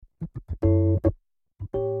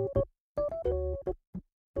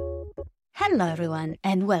Hello everyone,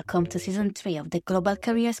 and welcome to Season 3 of the Global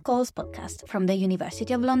Career Calls podcast from the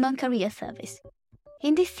University of London Career Service.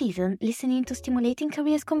 In this season, listen in to stimulating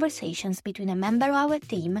careers conversations between a member of our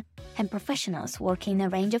team and professionals working in a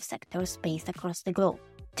range of sectors based across the globe.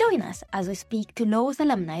 Join us as we speak to Law's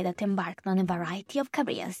alumni that embarked on a variety of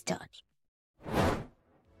careers journey.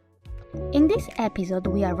 In this episode,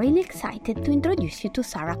 we are really excited to introduce you to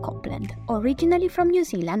Sarah Copeland, originally from New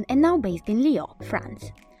Zealand and now based in Lyon,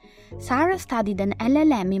 France. Sarah studied an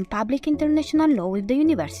LLM in Public International Law with the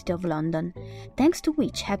University of London, thanks to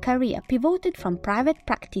which her career pivoted from private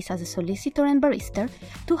practice as a solicitor and barrister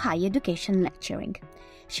to higher education lecturing.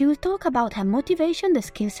 She will talk about her motivation, the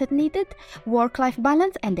skill set needed, work-life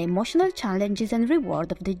balance, and the emotional challenges and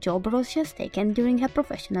reward of the job role she has taken during her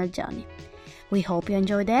professional journey. We hope you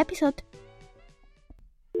enjoy the episode.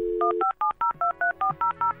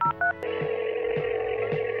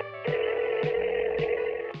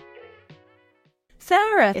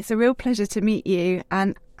 Sarah, it's a real pleasure to meet you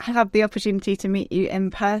and have the opportunity to meet you in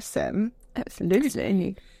person.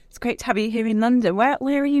 Absolutely. It's great to have you here in London. Where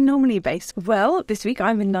are you normally based? Well, this week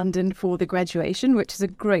I'm in London for the graduation, which is a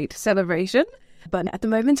great celebration. But at the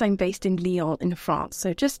moment I'm based in Lyon in France,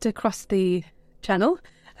 so just across the channel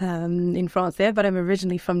in France there, but I'm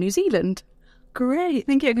originally from New Zealand. Great.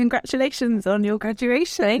 Thank you. Congratulations on your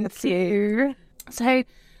graduation. Thank you. So,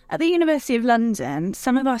 at the University of London,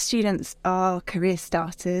 some of our students are career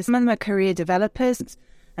starters, some of them are career developers,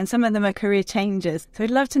 and some of them are career changers. So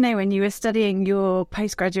I'd love to know, when you were studying your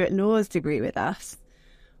postgraduate laws degree with us,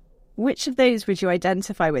 which of those would you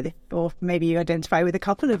identify with, or maybe you identify with a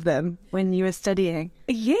couple of them when you were studying?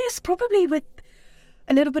 Yes, probably with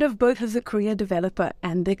a little bit of both as a career developer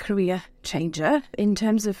and the career changer. In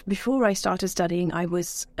terms of, before I started studying, I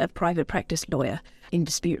was a private practice lawyer in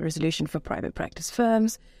dispute resolution for private practice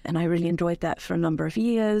firms, and I really enjoyed that for a number of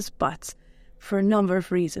years, but for a number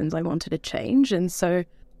of reasons I wanted a change, and so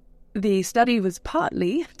the study was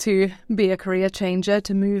partly to be a career changer,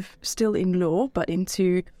 to move still in law, but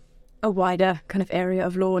into a wider kind of area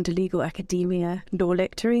of law, into legal academia, law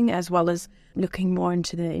lecturing, as well as looking more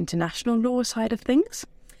into the international law side of things.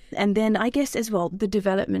 And then I guess as well, the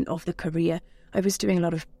development of the career. I was doing a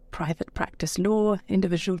lot of private practice law,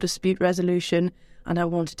 individual dispute resolution, and I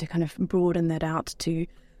wanted to kind of broaden that out to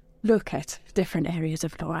look at different areas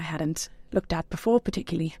of law I hadn't looked at before,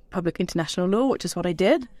 particularly public international law, which is what I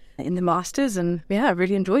did in the Masters, and yeah, I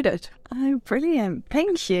really enjoyed it. Oh, brilliant.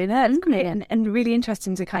 Thank you. That's great. And really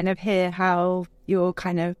interesting to kind of hear how your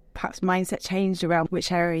kind of perhaps mindset changed around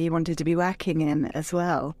which area you wanted to be working in as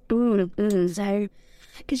well. So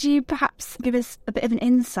could you perhaps give us a bit of an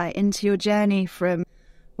insight into your journey from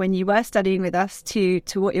when you were studying with us to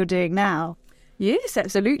what you're doing now? Yes,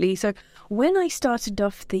 absolutely. So when I started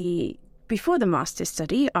off before the master's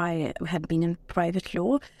study, I had been in private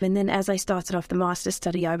law. And then as I started off the master's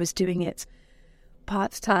study, I was doing it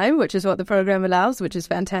part-time, which is what the program allows, which is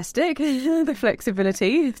fantastic. The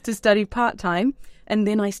flexibility to study part-time. And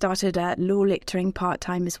then I started law lecturing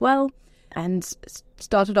part-time as well, and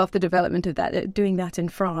started off the development of that, doing that in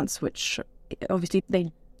France, which obviously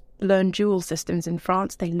they learn dual systems in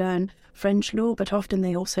France. They learn French law, but often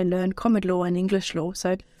they also learn common law and English law.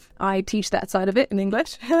 So I teach that side of it in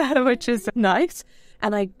English, which is nice.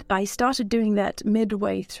 And I started doing that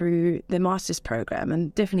midway through the master's program,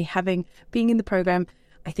 and definitely being in the program,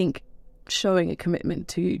 I think showing a commitment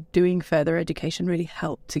to doing further education really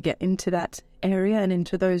helped to get into that area and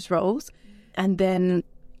into those roles. And then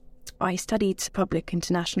I studied public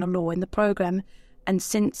international law in the program, and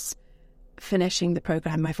since finishing the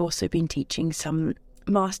program, I've also been teaching some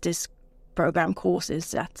master's program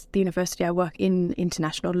courses at the university I work in,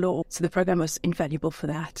 international law. So the program was invaluable for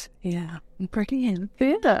that. Yeah, brilliant.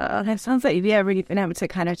 Yeah, it sounds like you've really been able to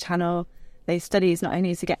kind of channel those studies not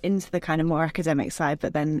only to get into the kind of more academic side,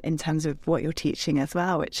 but then in terms of what you're teaching as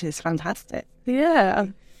well, which is fantastic. Yeah.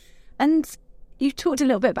 And you talked a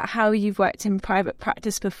little bit about how you've worked in private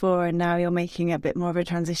practice before, and now you're making a bit more of a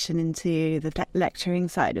transition into the lecturing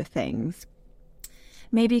side of things.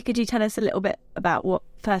 Maybe could you tell us a little bit about what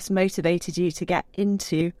first motivated you to get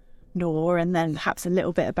into law, and then perhaps a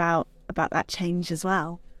little bit about that change as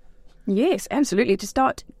well? Yes, absolutely.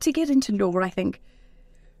 To get into law, I think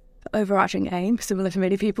the overarching aim, similar for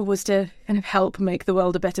many people, was to kind of help make the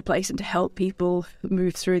world a better place and to help people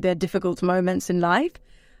move through their difficult moments in life.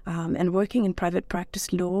 And working in private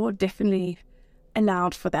practice law definitely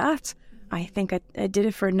allowed for that. I think I did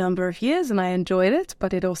it for a number of years and I enjoyed it,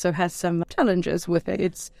 but it also has some challenges with it.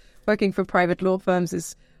 It's working for private law firms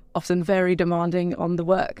is often very demanding on the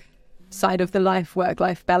work side of the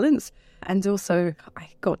work-life balance. And also I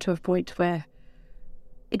got to a point where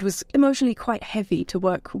it was emotionally quite heavy to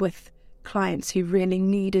work with clients who really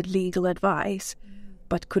needed legal advice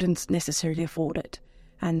but couldn't necessarily afford it.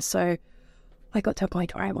 And so I got to a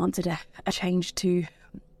point where I wanted a change to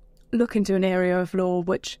look into an area of law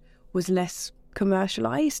which was less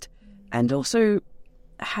commercialized and also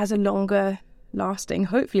has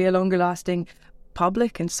hopefully a longer lasting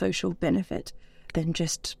public and social benefit than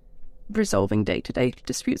just resolving day-to-day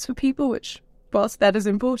disputes for people, which, whilst that is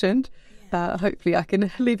important, hopefully I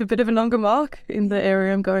can leave a bit of a longer mark in the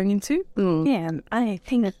area I'm going into. Yeah, I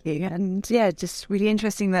think that, and yeah, just really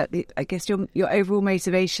interesting that I guess your overall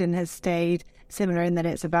motivation has stayed similar in that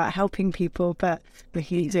it's about helping people, but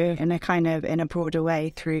looking to do it in a broader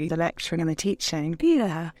way through the lecturing and the teaching.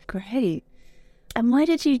 Yeah, great. And why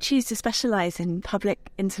did you choose to specialise in public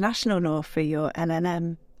international law for your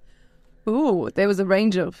LLM? Oh, there was a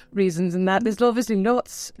range of reasons in that. There's obviously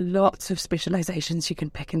lots of specializations you can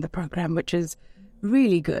pick in the program, which is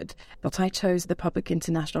really good. But I chose the public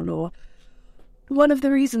international law. One of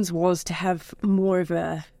the reasons was to have more of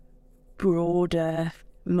a broader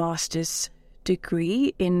master's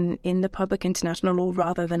degree in the public international law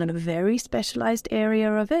rather than in a very specialized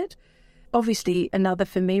area of it. Obviously, another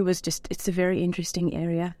for me was just it's a very interesting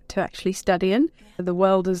area to actually study in. The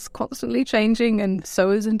world is constantly changing and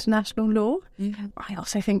so is international law. I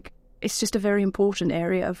also think it's just a very important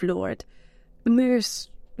area of law. It moves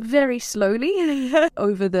very slowly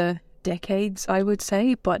over the decades, I would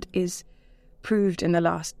say, but is proved in the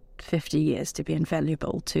last 50 years to be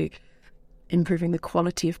invaluable to improving the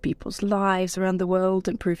quality of people's lives around the world,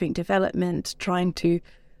 improving development, trying to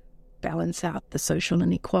balance out the social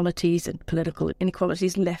inequalities and political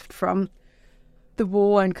inequalities left from the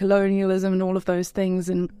war and colonialism and all of those things,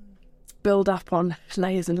 and build up on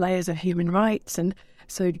layers and layers of human rights. And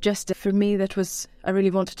so just for me, I really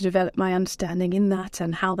wanted to develop my understanding in that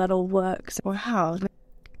and how that all works. Wow.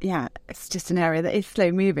 Yeah, it's just an area that is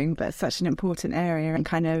slow moving, but such an important area and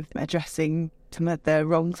kind of addressing some of the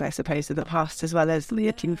wrongs, I suppose, of the past as well as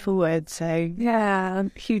looking forward. So yeah,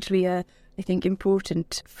 hugely I think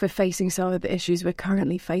important for facing some of the issues we're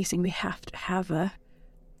currently facing. We have to have a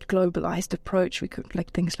globalized approach. We could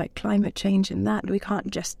like things like climate change and that. We can't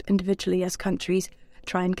just individually as countries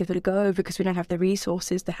try and give it a go because we don't have the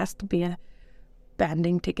resources. There has to be a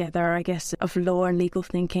banding together, I guess, of law and legal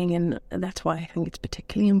thinking, and that's why I think it's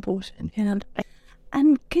particularly important.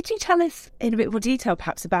 And could you tell us in a bit more detail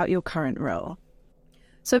perhaps about your current role?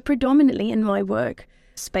 So predominantly in my work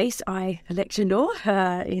space, I lecture law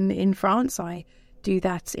in France. I do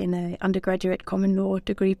that in an undergraduate common law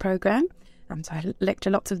degree program. And so I lecture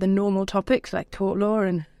lots of the normal topics like tort law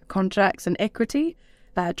and contracts and equity.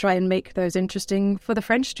 Try and make those interesting for the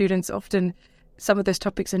French students. Often some of those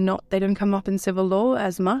topics they don't come up in civil law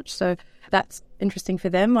as much. So that's interesting for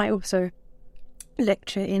them. I also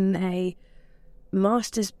lecture in a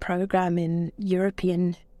master's program in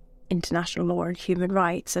European international law and human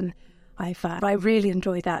rights, and I really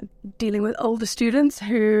enjoy that, dealing with older students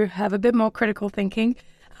who have a bit more critical thinking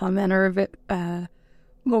and are a bit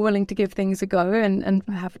more willing to give things a go and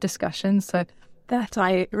have discussions. So that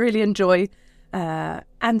I really enjoy.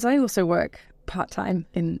 And I also work part-time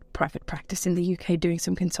in private practice in the UK doing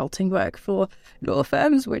some consulting work for law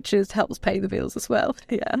firms, which helps pay the bills as well.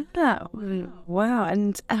 Yeah. Oh, wow.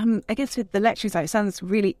 And I guess with the lecture side, it sounds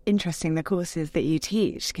really interesting, the courses that you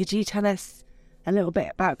teach. Could you tell us a little bit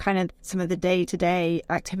about kind of some of the day-to-day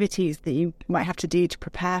activities that you might have to do to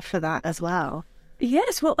prepare for that as well?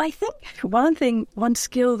 Yes, well, I think one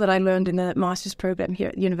skill that I learned in the master's program here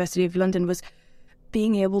at the University of London was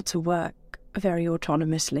being able to work very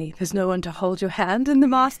autonomously. There's no one to hold your hand in the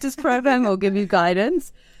master's program or give you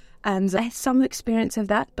guidance. And I have some experience of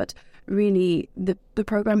that, but really the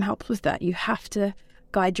program helps with that. You have to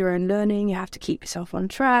guide your own learning. You have to keep yourself on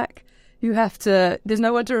track. There's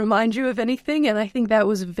no one to remind you of anything. And I think that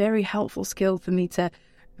was a very helpful skill for me to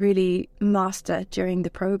really master during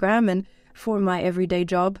the program. And for my everyday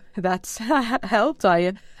job, that's helped.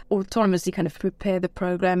 I autonomously kind of prepare the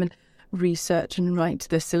program and research and write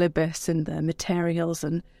the syllabus and the materials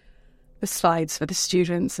and the slides for the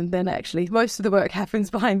students. And then actually most of the work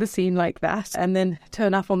happens behind the scene like that. And then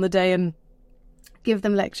turn up on the day and give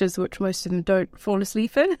them lectures, which most of them don't fall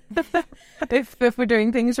asleep in if we're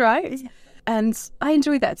doing things right. And I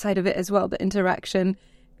enjoy that side of it as well, the interaction.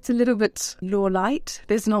 It's a little bit law light.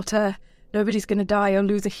 There's nobody's going to die or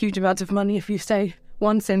lose a huge amount of money if you say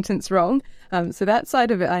one sentence wrong. So that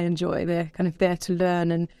side of it I enjoy. They're kind of there to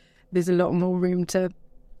learn, and there's a lot more room to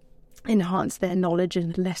enhance their knowledge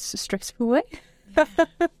in a less stressful way.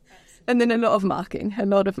 And then a lot of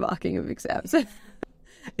marking of exams.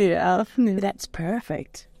 Yeah. That's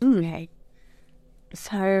perfect. Okay.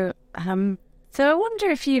 So I wonder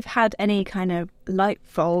if you've had any kind of light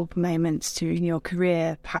bulb moments during your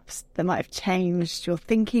career, perhaps that might have changed your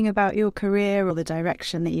thinking about your career or the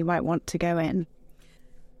direction that you might want to go in.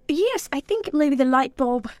 Yes, I think maybe the light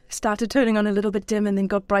bulb started turning on a little bit dim and then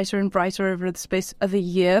got brighter and brighter over the space of a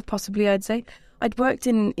year, possibly, I'd say. I'd worked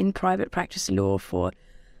in private practice law for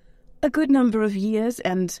a good number of years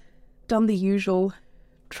and done the usual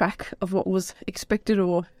track of what was expected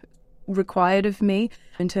or required of me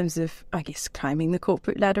in terms of, I guess, climbing the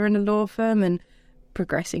corporate ladder in a law firm and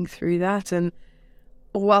progressing through that. And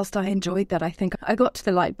whilst I enjoyed that, I think I got to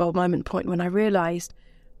the light bulb moment point when I realised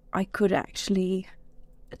I could actually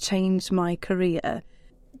change my career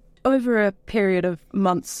over a period of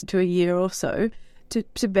months to a year or so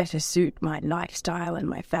to better suit my lifestyle and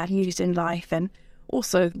my values in life, and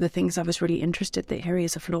also the things I was really interested, the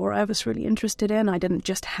areas of law I was really interested in. I didn't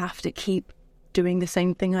just have to keep doing the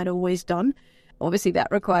same thing I'd always done. Obviously, that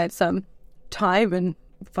required some time and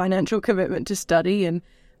financial commitment to study and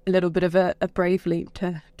a little bit of a brave leap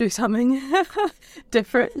to do something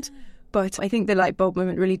different. But I think the light bulb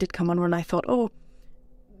moment really did come on when I thought,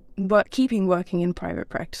 keeping working in private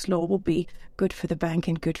practice law will be good for the bank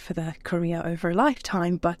and good for the career over a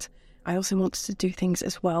lifetime. But I also wanted to do things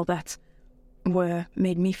as well that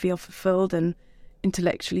made me feel fulfilled and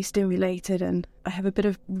intellectually stimulated, and I have a bit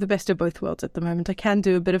of the best of both worlds at the moment. I can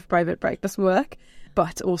do a bit of private practice work,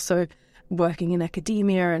 but also working in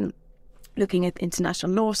academia and looking at the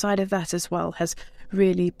international law side of that as well has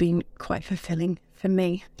really been quite fulfilling for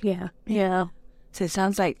me. Yeah. So it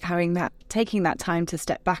sounds like taking that time to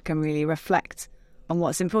step back and really reflect on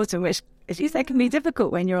what's important, which, as you say, can be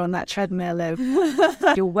difficult when you're on that treadmill of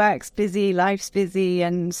your work's busy, life's busy,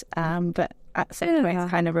 and but at the same time,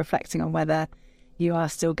 kind of reflecting on whether you are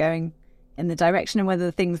still going in the direction and whether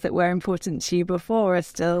the things that were important to you before are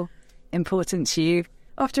still important to you.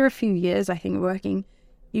 After a few years, I think, working,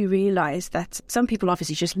 you realise that some people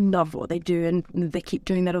obviously just love what they do and they keep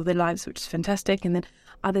doing that all their lives, which is fantastic. And then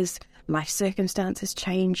others, life circumstances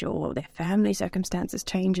change or their family circumstances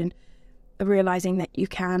change, and realising that you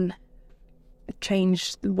can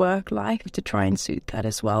change the work life to try and suit that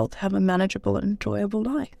as well, to have a manageable and enjoyable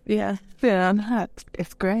life. Yeah,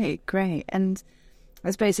 it's great. And I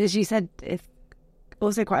suppose, as you said, it's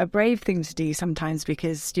also quite a brave thing to do sometimes,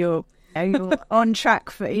 because you're on track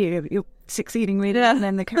for you're succeeding really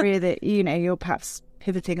in the career that you're perhaps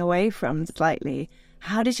pivoting away from slightly.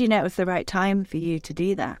 How did you know it was the right time for you to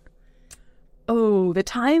do that? Oh, the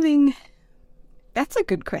timing. That's a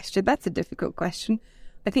good question. That's a difficult question.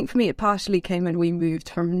 I think for me, it partially came when we moved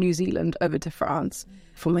from New Zealand over to France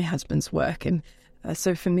for my husband's work. And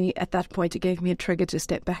so for me, at that point, it gave me a trigger to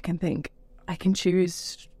step back and think, I can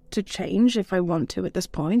choose to change if I want to at this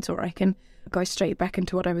point, or I can go straight back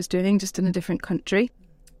into what I was doing, just in a different country.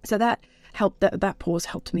 So that helped, that pause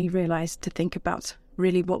helped me realise to think about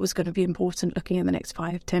really what was going to be important looking at the next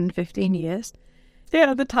 5, 10, 15 years.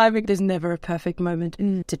 Yeah, the timing, there's never a perfect moment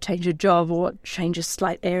to change a job or change a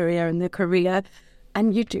slight area in the career.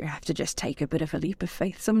 And you do have to just take a bit of a leap of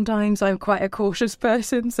faith sometimes. I'm quite a cautious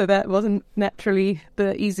person, so that wasn't naturally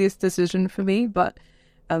the easiest decision for me. But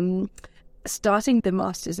starting the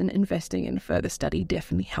master's and investing in further study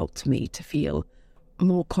definitely helped me to feel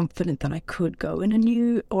more confident that I could go in a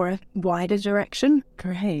new or a wider direction.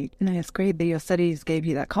 Great. No, it's great that your studies gave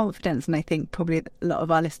you that confidence. And I think probably a lot of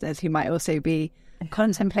our listeners who might also be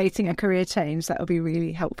contemplating a career change, that will be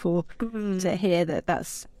really helpful to hear that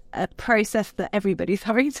that's a process that everybody's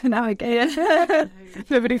having to navigate.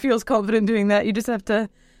 Nobody feels confident doing that. You just have to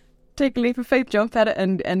take a leap of faith, jump at it,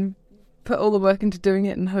 and put all the work into doing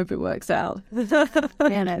it and hope it works out.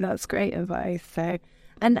 Yeah, no, that's great advice. So,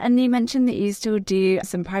 and you mentioned that you still do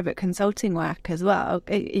some private consulting work as well.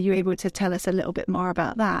 Are you able to tell us a little bit more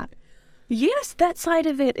about that? Yes, that side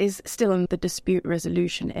of it is still in the dispute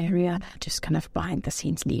resolution area, just kind of behind the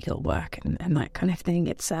scenes legal work and that kind of thing.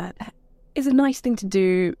 It's a nice thing to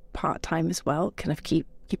do part-time as well, kind of keep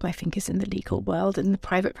my fingers in the legal world, in the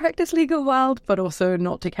private practice legal world, but also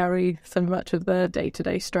not to carry so much of the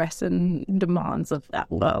day-to-day stress and demands of that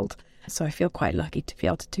world. So I feel quite lucky to be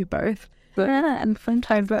able to do both. But, and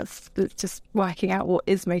sometimes that's just working out what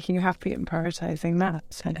is making you happy and prioritising that.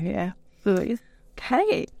 So, yeah.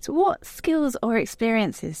 Okay, so what skills or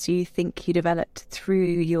experiences do you think you developed through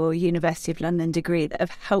your University of London degree that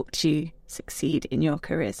have helped you succeed in your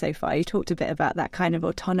career so far? You talked a bit about that kind of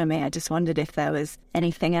autonomy. I just wondered if there was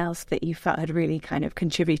anything else that you felt had really kind of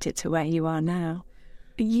contributed to where you are now.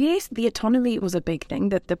 Yes, the autonomy was a big thing,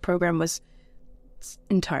 that the program was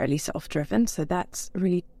entirely self-driven, so that's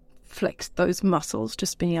really flexed those muscles,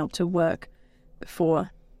 just being able to work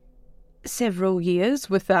for several years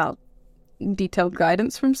without detailed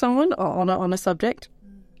guidance from someone on a subject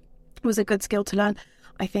was a good skill to learn.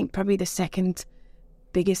 I think probably the second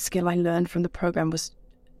biggest skill I learned from the program was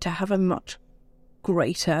to have a much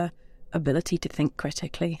greater ability to think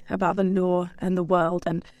critically about the law and the world,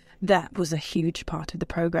 and that was a huge part of the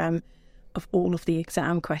program, of all of the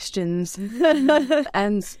exam questions.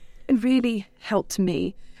 And it really helped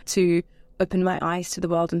me to open my eyes to the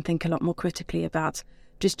world and think a lot more critically about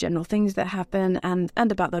just general things that happen and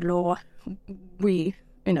about the law.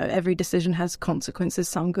 Every decision has consequences,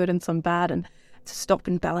 some good and some bad, and to stop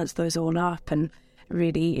and balance those all up. And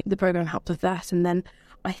really, the program helped with that. And then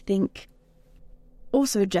I think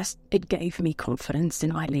also just it gave me confidence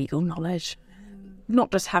in my legal knowledge.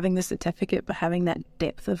 Not just having the certificate, but having that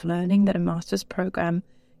depth of learning that a master's program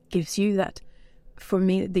gives you. That, for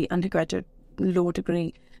me, the undergraduate law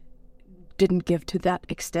degree didn't give to that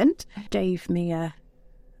extent. It gave me a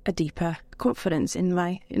deeper confidence in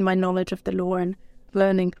my knowledge of the law and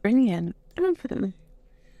learning. Brilliant.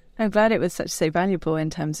 I'm glad it was so valuable in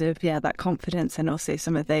terms of, that confidence, and also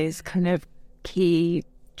some of those kind of key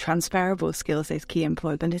transferable skills, those key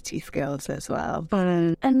employability skills as well.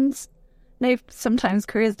 And sometimes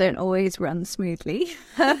careers don't always run smoothly.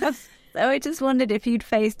 So I just wondered if you'd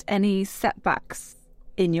faced any setbacks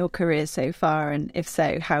in your career so far, and if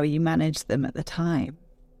so, how you managed them at the time.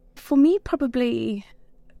 For me, probably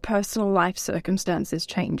personal life circumstances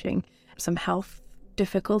changing. Some health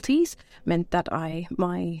difficulties meant that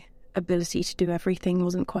my ability to do everything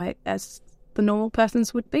wasn't quite as the normal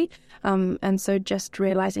person's would be. And so just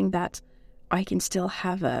realizing that I can still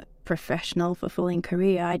have a professional, fulfilling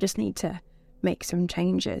career. I just need to make some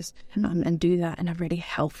changes and do that in a really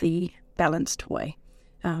healthy, balanced way.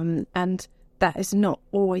 And that is not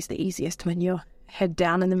always the easiest when you're head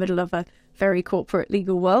down in the middle of a very corporate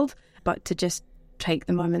legal world, but to just take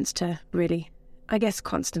the moments to really, I guess,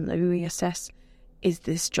 constantly reassess, is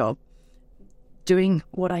this job doing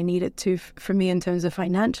what I need it to for me in terms of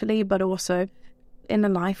financially, but also in a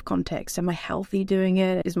life context? Am I healthy doing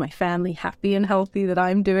it? Is my family happy and healthy that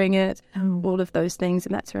I'm doing it? All of those things.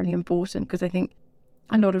 And that's really important, because I think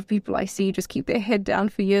a lot of people I see just keep their head down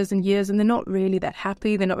for years and years, and they're not really that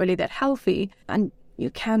happy. They're not really that healthy. And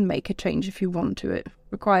you can make a change if you want to. It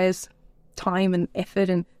requires time and effort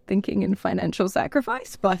and thinking and financial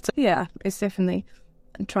sacrifice. But it's definitely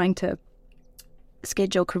trying to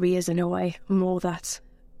schedule careers in a way more that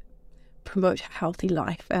promote a healthy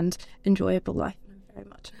life and enjoyable life. Very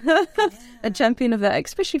much a champion of that,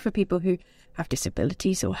 especially for people who have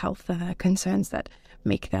disabilities or health concerns that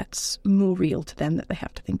make that more real to them, that they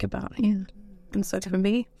have to think about. And so for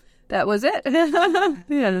me, that was it.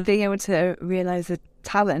 Being able to realise the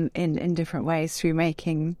talent in different ways through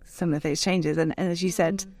making some of those changes, and as you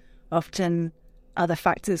said, often other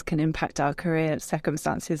factors can impact our career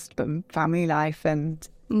circumstances, but family life and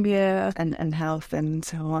health and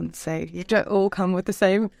so on. So you don't all come with the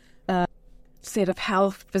same set of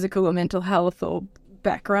health, physical or mental health or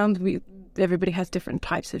background. Everybody has different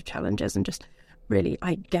types of challenges, and just really,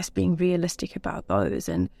 I guess, being realistic about those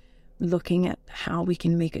and looking at how we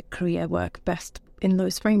can make a career work best in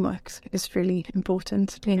those frameworks is really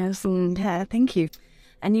important. Thank you.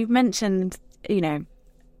 And you've mentioned,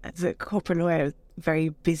 as a corporate lawyer, very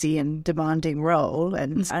busy and demanding role,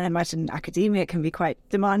 and I imagine academia can be quite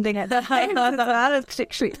demanding at times,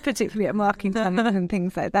 particularly at marking and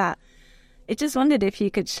things like that. I just wondered if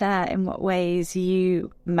you could share in what ways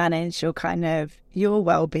you manage your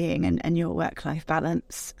well-being and your work-life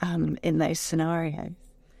balance in those scenarios.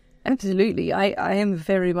 Absolutely. I am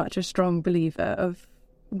very much a strong believer of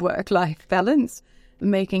work-life balance,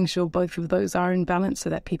 making sure both of those are in balance so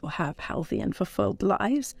that people have healthy and fulfilled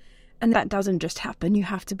lives. And that doesn't just happen. You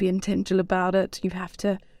have to be intentional about it. You have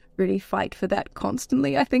to really fight for that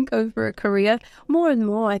constantly, I think, over a career. More and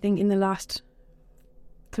more, I think, in the last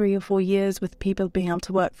 3 or 4 years, with people being able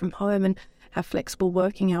to work from home and have flexible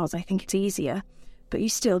working hours, I think it's easier. But you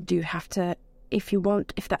still do have to, if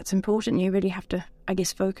that's important, you really have to, I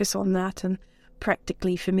guess, focus on that. And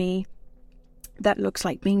practically for me, that looks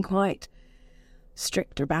like being quite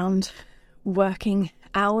strict around working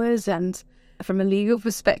hours, and from a legal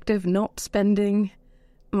perspective, not spending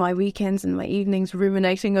my weekends and my evenings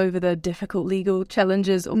ruminating over the difficult legal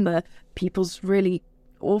challenges or the people's really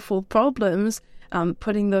awful problems,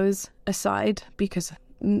 putting those aside, because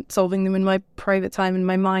solving them in my private time in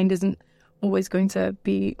my mind isn't always going to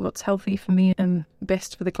be what's healthy for me and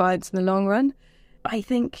best for the clients in the long run. I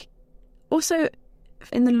think also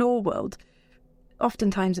in the law world,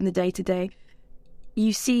 oftentimes in the day-to-day,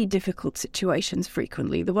 you see difficult situations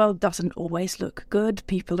frequently. The world doesn't always look good.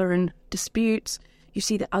 People are in disputes. you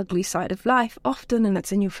see the ugly side of life often, and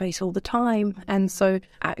it's in your face all the time. And so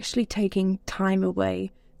actually taking time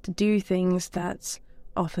away to do things that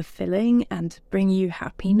are fulfilling and bring you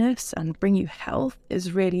happiness and bring you health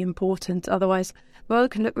is really important. Otherwise, the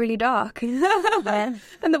world can look really dark. Yeah.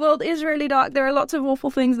 And the world is really dark. There are lots of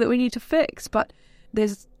awful things that we need to fix, but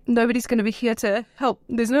nobody's going to be here to help.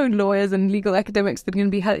 There's no lawyers and legal academics that are going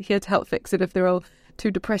to be here to help fix it if they're all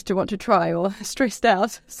too depressed to want to try or stressed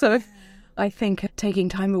out. So I think taking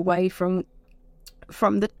time away from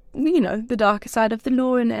the the darker side of the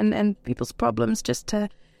law and people's problems, just to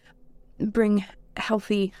bring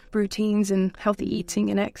healthy routines and healthy eating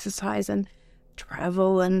and exercise and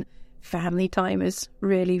travel and family time is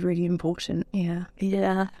really, really important. Yeah.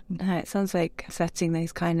 No, it sounds like setting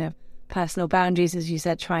those kind of personal boundaries, as you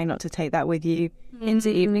said, trying not to take that with you into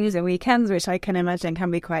evenings and weekends, which I can imagine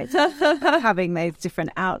can be quite tough. Having those different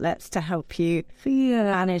outlets to help you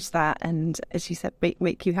manage that, and as you said,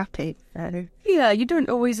 make you happy. So. Yeah, you don't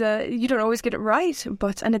always get it right,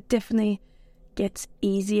 and it definitely gets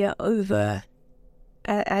easier over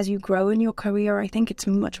as you grow in your career. I think it's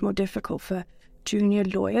much more difficult for junior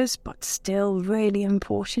lawyers, but still really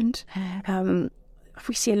important.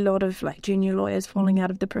 We see a lot of junior lawyers falling out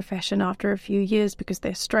of the profession after a few years because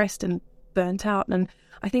they're stressed and burnt out, and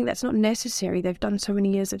I think that's not necessary. They've done so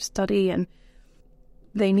many years of study and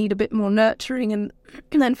they need a bit more nurturing and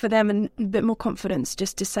then for them and a bit more confidence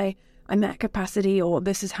just to say, I'm at capacity, or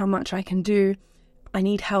this is how much I can do. I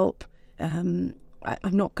need help. I'm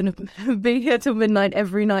not going to be here till midnight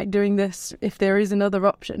every night doing this if there is another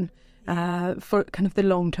option. For kind of the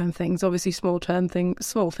long-term things. Obviously, small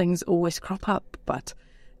things always crop up, but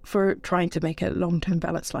for trying to make a long-term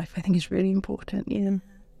balanced life, I think is really important. Yeah.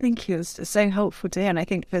 Thank you. It's so helpful to hear. And I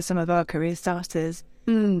think for some of our career starters,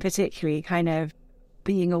 particularly kind of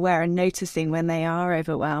being aware and noticing when they are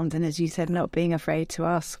overwhelmed, and as you said, not being afraid to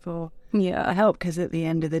ask for help, because at the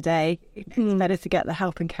end of the day, it's better to get the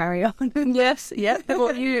help and carry on. Yes, yeah. The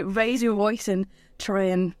more you raise your voice and try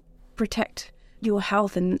and protect your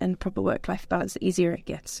health and proper work-life balance, the easier it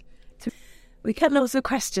gets. We get lots of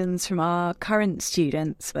questions from our current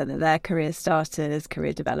students, whether they're career starters,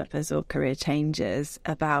 career developers or career changers,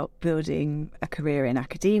 about building a career in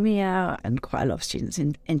academia, and quite a lot of students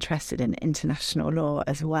interested in international law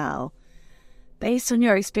as well. Based on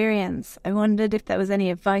your experience, I wondered if there was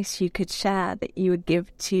any advice you could share that you would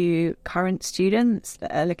give to current students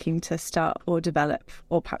that are looking to start or develop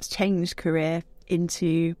or perhaps change career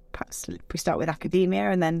into, perhaps we start with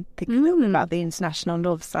academia and then think a little bit about the international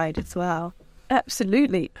law side as well.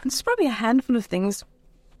 Absolutely. There's probably a handful of things.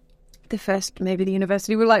 The first, maybe the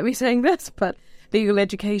university will like me saying this, but legal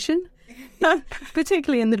education,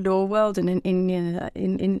 particularly in the law world and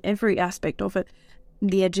in every aspect of it,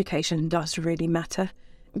 the education does really matter.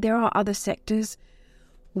 There are other sectors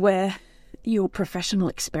where your professional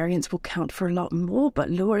experience will count for a lot more, but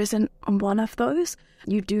law isn't one of those.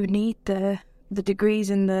 You do need the degrees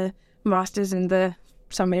and the masters and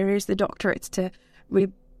some areas, the doctorates, to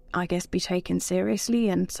really, I guess, be taken seriously.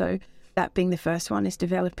 And so that being the first one is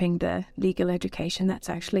developing the legal education that's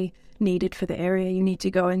actually needed for the area you need to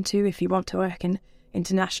go into if you want to work in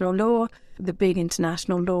international law. The big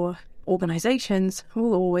international law organizations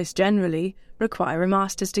will always generally require a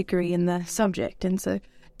master's degree in the subject. And so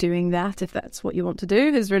doing that, if that's what you want to do,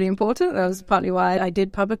 is really important. That was partly why I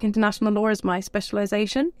did public international law as my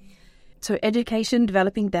specialization. So education,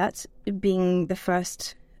 developing that being the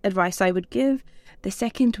first advice I would give. The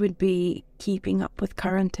second would be keeping up with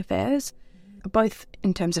current affairs, both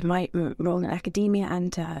in terms of my role in academia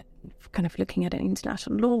and kind of looking at an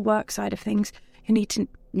international law work side of things. You need to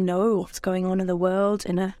know what's going on in the world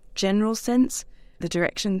in a general sense, the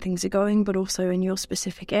direction things are going, but also in your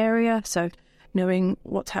specific area. So knowing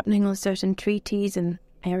what's happening on certain treaties in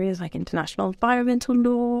areas like international environmental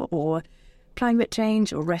law or climate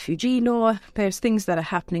change or refugee law. There's things that are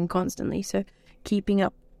happening constantly. So keeping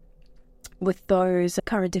up with those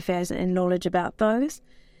current affairs and knowledge about those.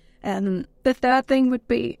 And the third thing would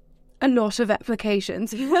be a lot of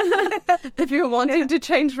applications. If you're wanting to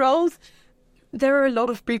change roles, there are a lot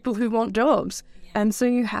of people who want jobs. And so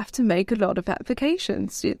you have to make a lot of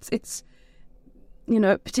applications. It's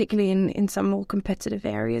particularly in some more competitive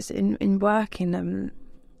areas in work,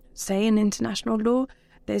 say in international law,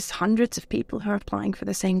 there's hundreds of people who are applying for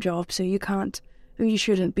the same job. So you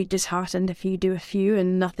shouldn't be disheartened if you do a few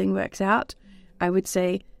and nothing works out. I would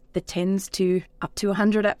say the tens to up to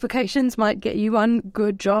 100 applications might get you one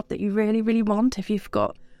good job that you really, really want if you've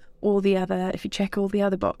got if you check all the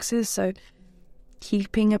other boxes. So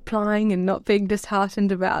keeping applying and not being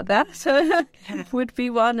disheartened about that would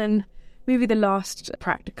be one. And maybe the last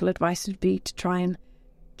practical advice would be to try and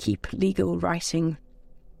keep legal writing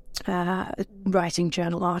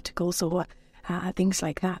journal articles or things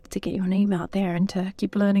like that to get your name out there and to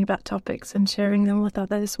keep learning about topics and sharing them with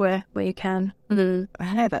others where you can.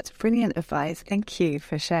 I know, that's brilliant advice. Thank you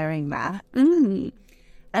for sharing that.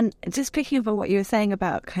 And just picking up on what you were saying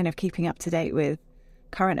about kind of keeping up to date with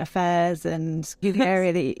current affairs and the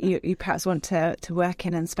area that you perhaps want to work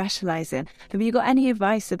in and specialise in, have you got any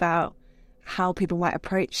advice about how people might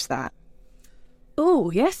approach that? Oh,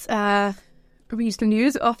 yes. Read the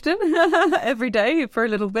news often, every day for a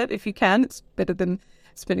little bit if you can. It's better than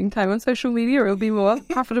spending time on social media. It'll be more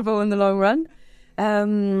profitable in the long run.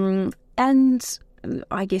 And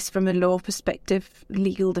I guess from a law perspective,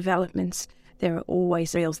 legal developments, there are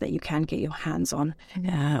always rails that you can get your hands on,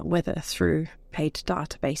 whether through paid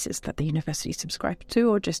databases that the university subscribe to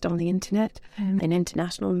or just on the internet. In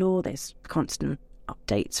international law, there's constant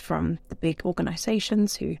updates from the big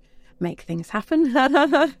organisations who make things happen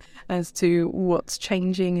as to what's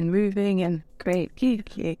changing and moving. And great.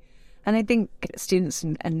 And I think students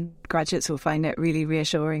and graduates will find it really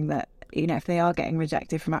reassuring that, you know, if they are getting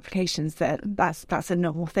rejected from applications, that's a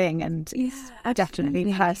normal thing, and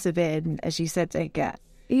definitely persevere. And as you said, don't get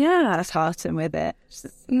disheartened with it.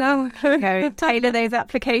 No, tailor those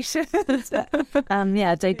applications. Don't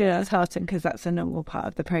get disheartened because that's a normal part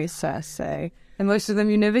of the process. So. And most of them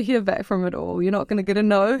you never hear back from at all. You're not going to get a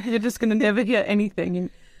no. You're just going to never hear anything. And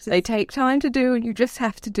they take time to do, and you just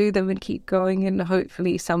have to do them and keep going. And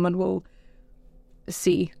hopefully someone will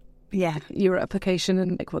see your application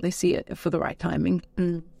and make what they see it for the right timing.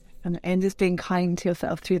 And just being kind to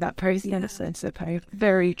yourself through that process, I suppose.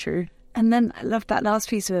 Very true. And then I love that last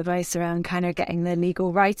piece of advice around kind of getting the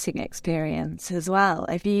legal writing experience as well.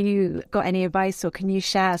 Have you got any advice, or can you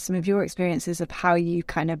share some of your experiences of how you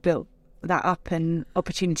kind of built that up and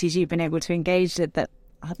opportunities you've been able to engage with that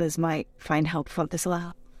others might find helpful as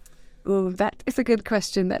well? Well, that is a good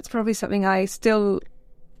question. That's probably something I still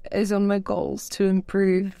is on my goals to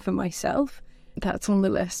improve for myself. That's on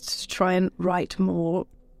the list, to try and write more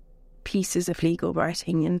pieces of legal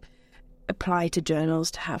writing and apply to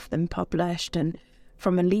journals to have them published. And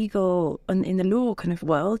from a legal, in the law kind of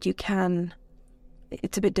world,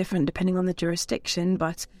 it's a bit different depending on the jurisdiction,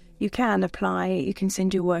 but you can apply, you can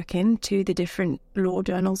send your work in to the different law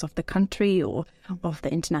journals of the country or of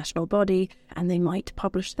the international body, and they might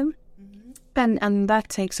publish them. And that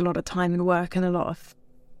takes a lot of time and work and a lot of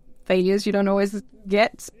failures you don't always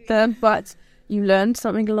get, but you learn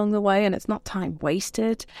something along the way, and it's not time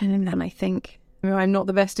wasted. And I think, I'm not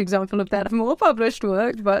the best example of that, of more published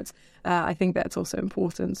work, but I think that's also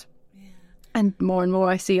important. And more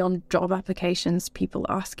I see on job applications, people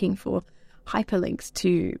asking for hyperlinks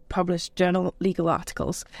to published journal legal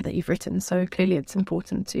articles that you've written. So clearly it's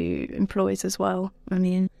important to employees as well.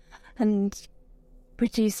 And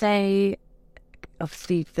would you say,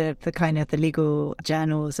 obviously, the kind of the legal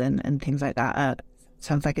journals and things like that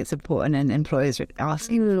sounds like it's important, and employers are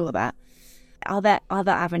asking all of that. Are there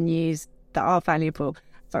other avenues that are valuable?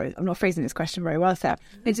 Sorry, I'm not phrasing this question very well, Sarah.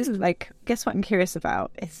 It's just guess what I'm curious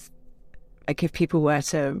about is, if people were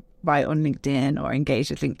to write on LinkedIn or engage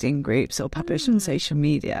with LinkedIn groups or publish on social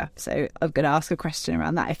media. So I'm going to ask a question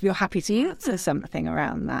around that. If you're happy to answer something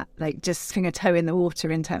around that, just putting a toe in the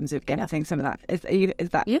water in terms of getting some of that. Is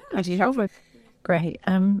that? Yeah, sure. Great.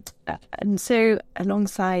 And so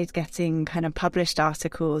alongside getting kind of published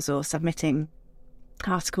articles or submitting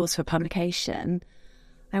articles for publication,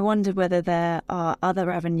 I wondered whether there are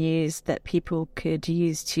other avenues that people could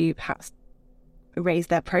use to perhaps raise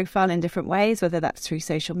their profile in different ways, whether that's through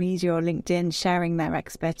social media or LinkedIn, sharing their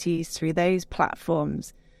expertise through those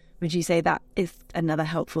platforms. Would you say that is another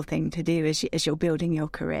helpful thing to do as you're building your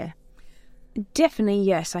career? Definitely,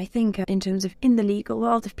 yes. I think in terms of in the legal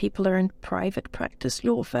world, if people are in private practice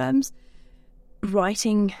law firms,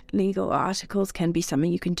 writing legal articles can be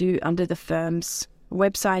something you can do under the firm's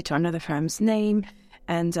website or under the firm's name.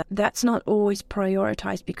 And that's not always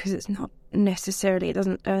prioritized because it's not necessarily, it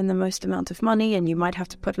doesn't earn the most amount of money, and you might have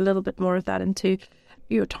to put a little bit more of that into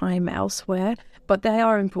your time elsewhere. But they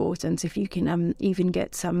are important. If you can even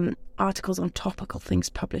get some articles on topical things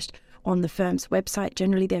published on the firm's website,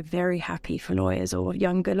 generally they're very happy for lawyers or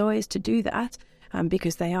younger lawyers to do that,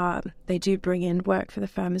 because they do bring in work for the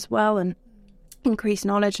firm as well and increase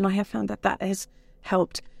knowledge. And I have found that has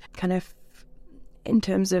helped kind of in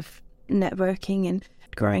terms of networking and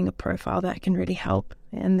growing a profile. That can really help.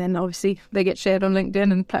 And then obviously they get shared on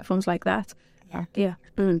LinkedIn and platforms like that. Yeah.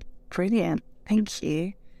 Brilliant. Thank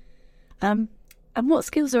you. And what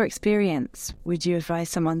skills or experience would you advise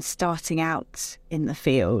someone starting out in the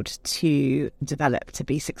field to develop to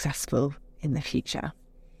be successful in the future?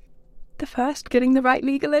 The first, getting the right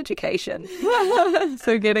legal education.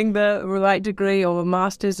 So getting the right degree or a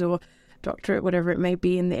master's or doctorate, whatever it may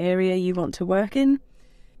be in the area you want to work in.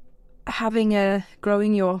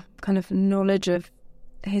 Growing your kind of knowledge of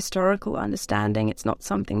historical understanding. It's not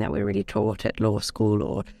something that we're really taught at law school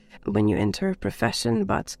or when you enter a profession,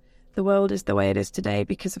 but the world is the way it is today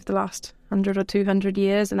because of the last 100 or 200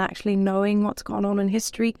 years, and actually knowing what's gone on in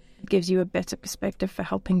history gives you a better perspective for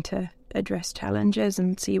helping to address challenges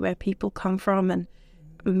and see where people come from and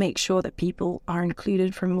make sure that people are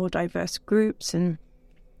included from more diverse groups and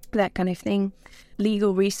that kind of thing.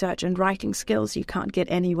 Legal research and writing skills you can't get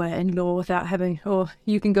anywhere in law without having, or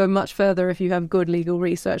you can go much further if you have good legal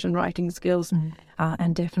research and writing skills.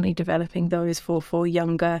 And definitely developing those for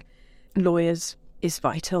younger lawyers is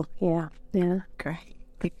vital. Yeah. Great.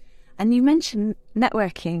 And you mentioned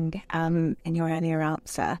networking in your earlier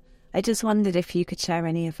answer. I just wondered if you could share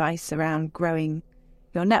any advice around growing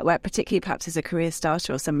your network, particularly perhaps as a career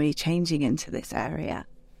starter or somebody changing into this area.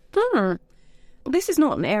 This is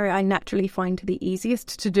not an area I naturally find the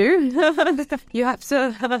easiest to do. You have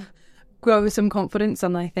to grow some confidence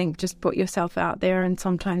and I think just put yourself out there, and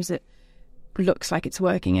sometimes it looks like it's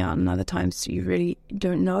working out and other times you really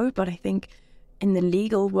don't know. But I think in the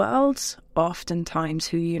legal world, oftentimes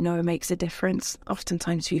who you know makes a difference.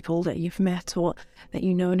 Oftentimes people that you've met or that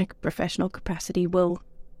you know in a professional capacity will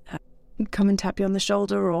come and tap you on the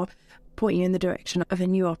shoulder or point you in the direction of a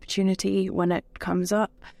new opportunity when it comes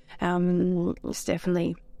up. It's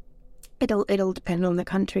definitely, it'll depend on the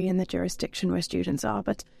country and the jurisdiction where students are,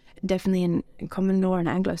 but definitely in common law and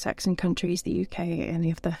Anglo-Saxon countries, the UK,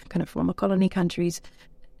 any of the kind of former colony countries,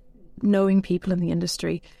 knowing people in the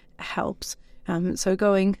industry helps. So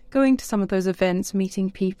going to some of those events,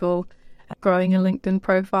 meeting people, growing a LinkedIn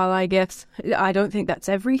profile, I guess. I don't think that's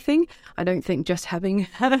everything. I don't think just having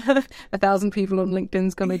 1,000 people on LinkedIn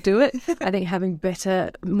is going to do it. I think having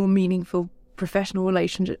better, more meaningful professional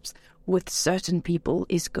relationships with certain people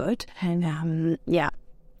is good. And yeah.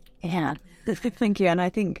 Thank you. And I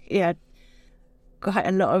think, quite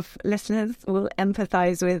a lot of listeners will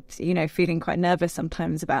empathise with, feeling quite nervous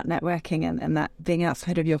sometimes about networking and that being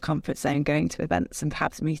outside of your comfort zone, going to events and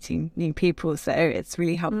perhaps meeting new people. So it's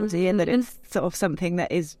really helpful to hear that it's sort of something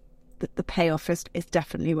that is, that the payoff is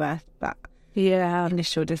definitely worth that. Yeah.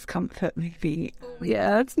 Initial discomfort, maybe.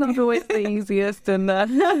 Yeah, it's not always the easiest. And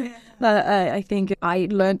I think I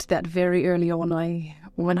learned that very early on.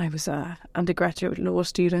 When I was an undergraduate law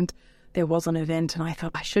student, there was an event and I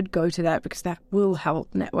thought I should go to that because that will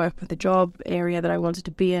help network with the job area that I wanted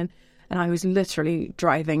to be in. And I was literally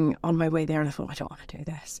driving on my way there and I thought, I don't want to do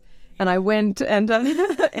this. And I went and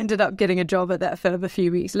ended up getting a job at that firm a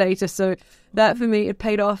few weeks later. So that for me, it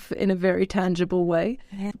paid off in a very tangible way.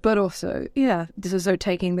 But also, so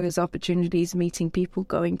taking those opportunities, meeting people,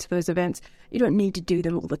 going to those events, you don't need to do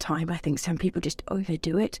them all the time. I think some people just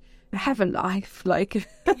overdo it. Have a life, like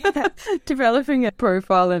developing a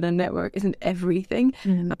profile and a network isn't everything,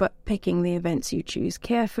 but picking the events you choose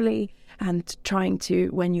carefully and trying to,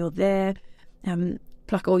 when you're there,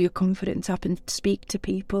 pluck all your confidence up and speak to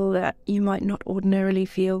people that you might not ordinarily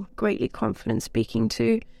feel greatly confident speaking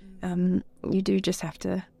to. You do just have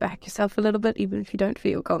to back yourself a little bit, even if you don't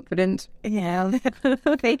feel confident. Yeah,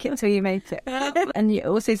 fake it till you make it. And you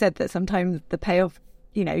also said that sometimes the payoff,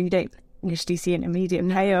 you don't initially see an immediate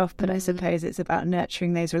payoff, but I suppose it's about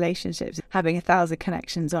nurturing those relationships, having 1,000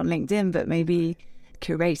 connections on LinkedIn, but maybe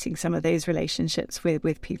curating some of those relationships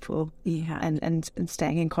with people and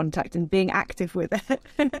staying in contact and being active with it.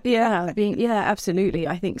 Absolutely.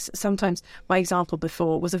 I think sometimes my example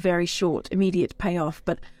before was a very short, immediate payoff,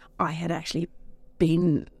 but I had actually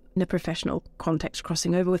been in a professional context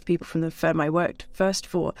crossing over with people from the firm I worked first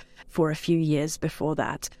for a few years before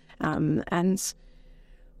that. And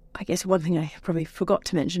I guess one thing I probably forgot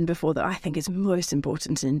to mention before that I think is most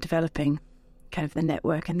important in developing kind of the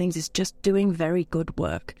network and things is just doing very good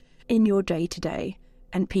work in your day-to-day,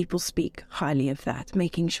 and people speak highly of that,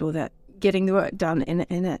 making sure that getting the work done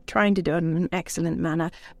trying to do it in an excellent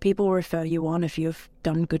manner. People refer you on if you've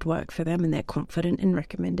done good work for them and they're confident in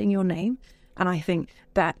recommending your name. And I think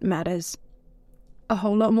that matters a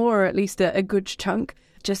whole lot more, or at least a good chunk,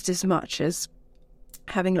 just as much as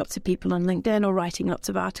having lots of people on LinkedIn or writing lots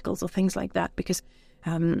of articles or things like that, because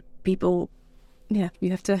people, you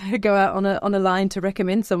have to go out on a line to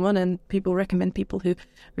recommend someone, and people recommend people who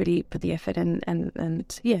really put the effort in,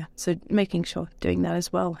 and so making sure doing that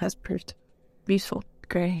as well has proved useful.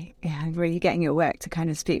 Great. Yeah, really getting your work to kind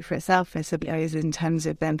of speak for itself, I suppose, in terms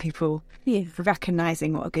of then people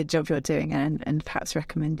recognising what a good job you're doing and perhaps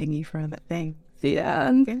recommending you for other things. Yeah,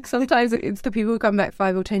 and sometimes it's the people who come back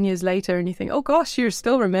 5 or 10 years later and you think, oh gosh, you're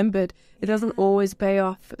still remembered. It doesn't always pay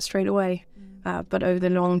off straight away, but over the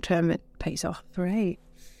long term it pays off. Great.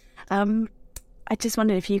 I just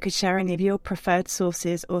wondered if you could share any of your preferred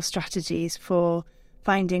sources or strategies for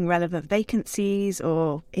finding relevant vacancies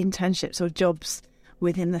or internships or jobs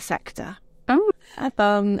within the sector.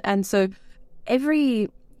 And so every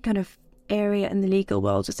kind of area in the legal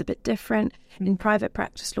world is a bit different. In private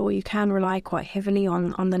practice law, you can rely quite heavily on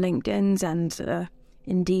the LinkedIn's and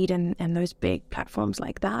Indeed and those big platforms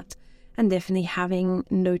like that. And definitely having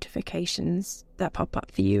notifications that pop up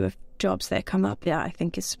for you of jobs that come up, I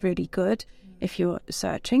think is really good if you're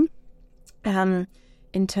searching.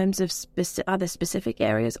 In terms of other specific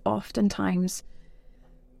areas, oftentimes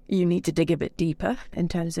you need to dig a bit deeper in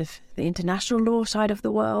terms of the international law side of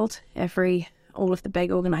the world. All of the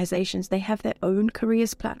big organizations, they have their own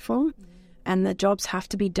careers platform, and the jobs have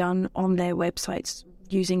to be done on their websites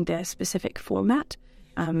using their specific format.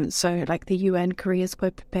 So like the UN careers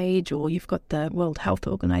web page, or you've got the World Health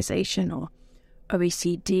Organization or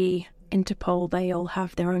OECD, Interpol, they all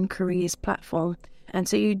have their own careers platform. And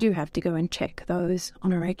so you do have to go and check those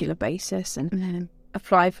on a regular basis and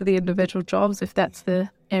apply for the individual jobs if that's the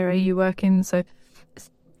area you work in. So,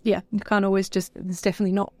 yeah, you can't always it's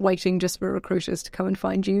definitely not waiting just for recruiters to come and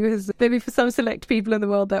find you. Maybe for some select people in the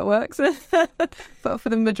world that works. But for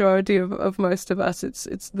the majority of most of us,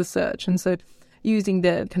 it's the search. And so using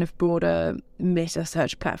the kind of broader meta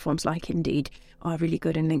search platforms like Indeed are really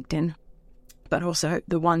good in LinkedIn, but also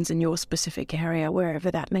the ones in your specific area, wherever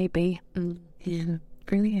that may be. Yeah,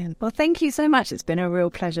 brilliant. Well, thank you so much. It's been a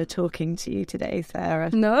real pleasure talking to you today,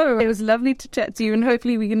 Sarah. No, it was lovely to chat to you, and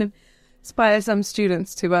hopefully we can inspire some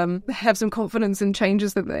students to have some confidence in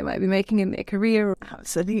changes that they might be making in their career.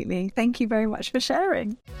 Absolutely. Thank you very much for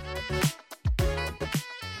sharing.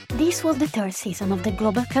 This was the third season of the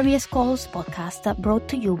Global Careers Calls podcast brought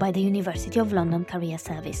to you by the University of London Career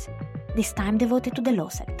Service, this time devoted to the law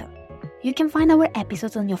sector. You can find our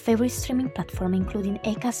episodes on your favorite streaming platform, including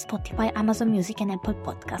Acast, Spotify, Amazon Music and Apple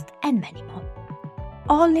Podcast, and many more.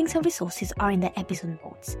 All links and resources are in the episode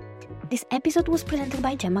notes. This episode was presented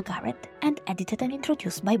by Gemma Garrett and edited and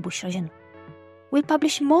introduced by Bushra Janou. We'll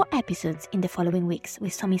publish more episodes in the following weeks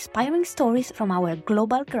with some inspiring stories from our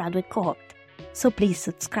global graduate cohort, so please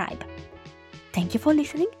subscribe. Thank you for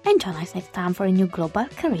listening and join us next time for a new Global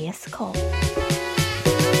Careers Call.